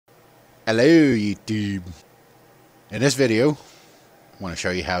Hello YouTube. In this video, I want to show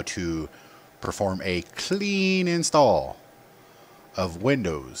you how to perform a clean install of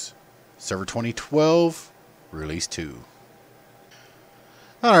Windows Server 2012 Release 2.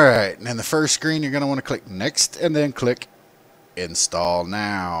 Alright, and in the first screen you're going to want to click Next and then click Install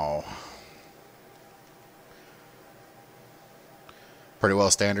Now. Pretty well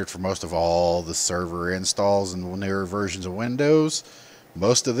standard for most of all the server installs and newer versions of Windows.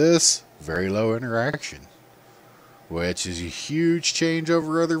 Most of this, very low interaction, which is a huge change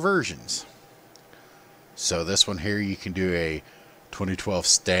over other versions. So this one here, you can do a 2012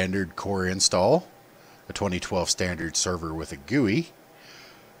 standard core install, a 2012 standard server with a GUI,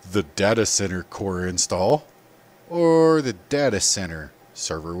 the data center core install, or the data center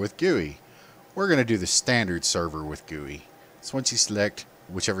server with GUI. We're going to do the standard server with GUI. So once you select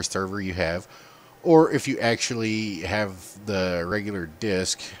whichever server you have, or if you actually have the regular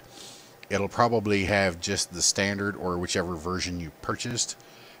disk, it'll probably have just the standard or whichever version you purchased.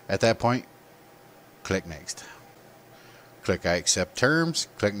 At that point, click Next. Click I accept terms,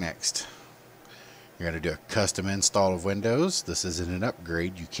 click Next. You're going to do a custom install of Windows. This isn't an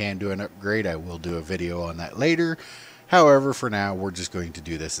upgrade. You can do an upgrade. I will do a video on that later. However, for now, we're just going to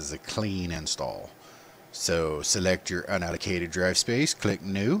do this as a clean install. So select your unallocated drive space, click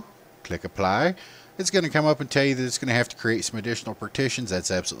New, click Apply. It's going to come up and tell you that it's going to have to create some additional partitions.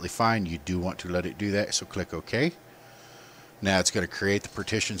 That's absolutely fine. You do want to let it do that, so click OK. Now it's going to create the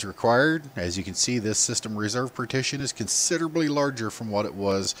partitions required. As you can see, this system reserve partition is considerably larger from what it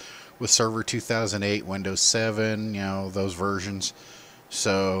was with Server 2008, Windows 7, those versions.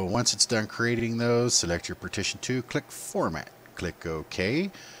 So once it's done creating those, select your partition 2, click Format, click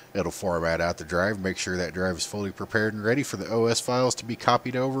OK. It'll format out the drive, make sure that drive is fully prepared and ready for the OS files to be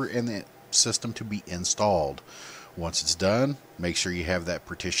copied over and the system to be installed. Once it's done, make sure you have that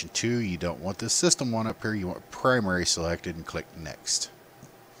partition 2. You don't want this system one up here, you want primary selected, and click Next.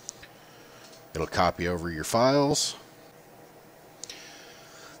 It'll copy over your files.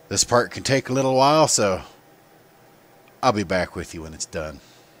 This part can take a little while, so I'll be back with you when it's done.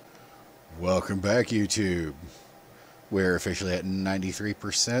 Welcome back, YouTube. We're officially at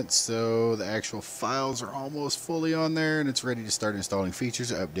 93%, so the actual files are almost fully on there and it's ready to start installing features,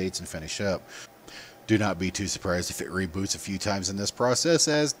 updates, and finish up. Do not be too surprised if it reboots a few times in this process,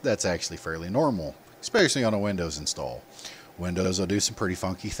 as that's actually fairly normal, especially on a Windows install. Windows will do some pretty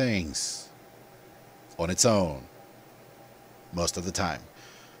funky things on its own most of the time.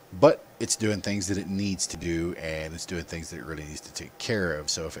 But it's doing things that it needs to do, and it's doing things that it really needs to take care of.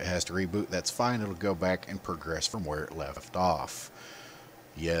 So if it has to reboot, that's fine. It'll go back and progress from where it left off.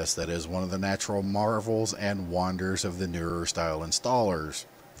 Yes, that is one of the natural marvels and wonders of the newer style installers.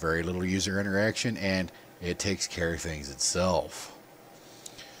 Very little user interaction, and it takes care of things itself.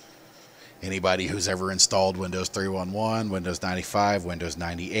 Anybody who's ever installed Windows 3.1, Windows 95, Windows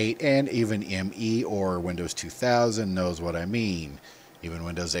 98, and even ME or Windows 2000 knows what I mean. Even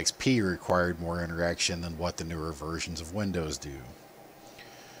Windows XP required more interaction than what the newer versions of Windows do.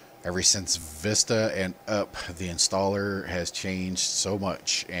 Ever since Vista and up, the installer has changed so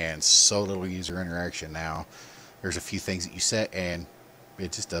much and so little user interaction now. There's a few things that you set and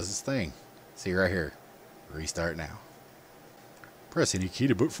it just does its thing. See right here. Restart now. Press any key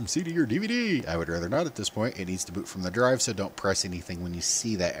to boot from CD or DVD. I would rather not at this point. It needs to boot from the drive, so don't press anything when you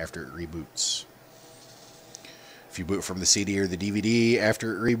see that after it reboots. If you boot from the CD or the DVD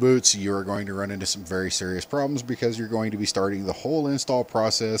after it reboots, you are going to run into some very serious problems because you're going to be starting the whole install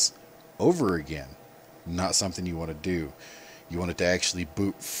process over again. Not something you want to do. You want it to actually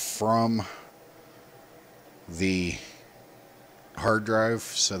boot from the hard drive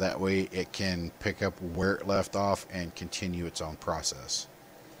so that way it can pick up where it left off and continue its own process.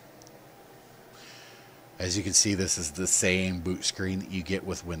 As you can see, this is the same boot screen that you get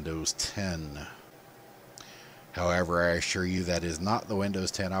with Windows 10. However, I assure you that is not the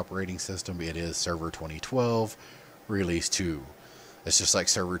Windows 10 operating system. It is Server 2012 Release 2. It's just like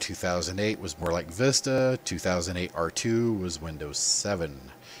Server 2008 was more like Vista, 2008 R2 was Windows 7.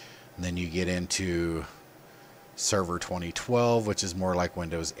 And then you get into Server 2012, which is more like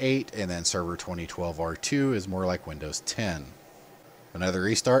Windows 8, and then Server 2012 R2 is more like Windows 10. Another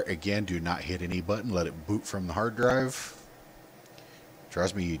restart, again, do not hit any button, let it boot from the hard drive.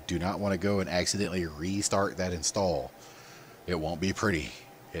 Trust me, you do not want to go and accidentally restart that install. It won't be pretty.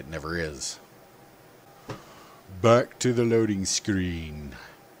 It never is. Back to the loading screen.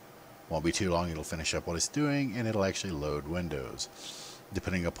 Won't be too long, it'll finish up what it's doing, and it'll actually load Windows.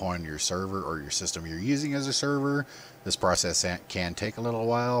 Depending upon your server or your system you're using as a server, this process can take a little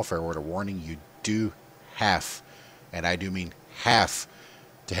while. Fair word of warning, you do have, and I do mean have,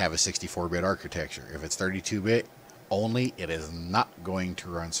 to have a 64-bit architecture. If it's 32-bit only, it is not going to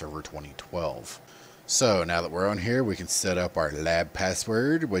run Server 2012. So now that we're on here, we can set up our lab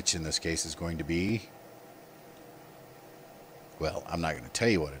password, which in this case is going to be, well, I'm not going to tell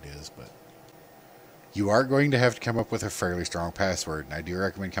you what it is, but you are going to have to come up with a fairly strong password, and I do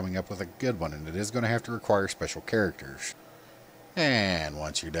recommend coming up with a good one, and it is going to have to require special characters. And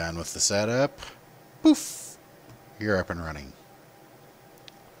once you're done with the setup, poof, you're up and running.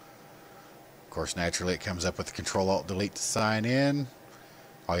 Of course, naturally it comes up with the Control-Alt-Delete to sign in.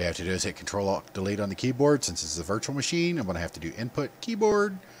 All you have to do is hit Control-Alt-Delete on the keyboard. Since this is a virtual machine, I'm going to have to do Input,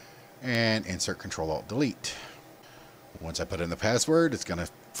 Keyboard, and insert Control-Alt-Delete. Once I put in the password, it's going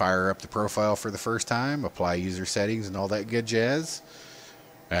to fire up the profile for the first time, apply user settings and all that good jazz.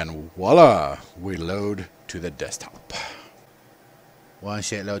 And voila, we load to the desktop.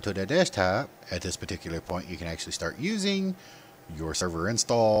 Once you load to the desktop, at this particular point, you can actually start using your server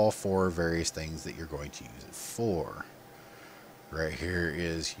install for various things that you're going to use it for. Right here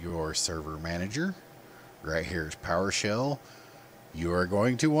is your server manager. Right here is PowerShell. You are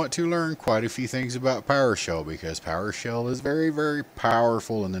going to want to learn quite a few things about PowerShell because PowerShell is very, very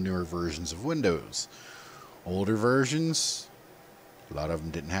powerful in the newer versions of Windows. Older versions, a lot of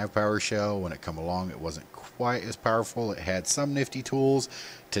them didn't have PowerShell. When it came along, it wasn't quite as powerful. It had some nifty tools.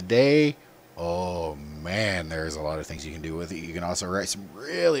 Today, oh man, there's a lot of things you can do with it. You can also write some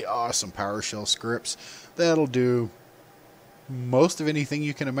really awesome PowerShell scripts that'll do most of anything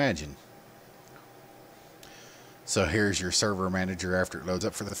you can imagine. So here's your server manager after it loads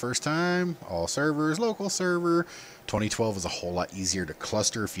up for the first time. All servers, local server. 2012 is a whole lot easier to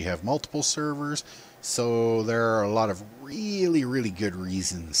cluster if you have multiple servers. So there are a lot of really, really good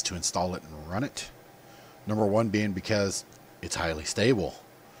reasons to install it and run it. Number one being because it's highly stable.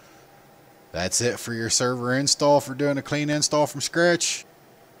 That's it for your server install for doing a clean install from scratch.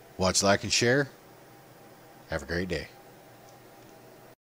 Watch, like, and share. Have a great day.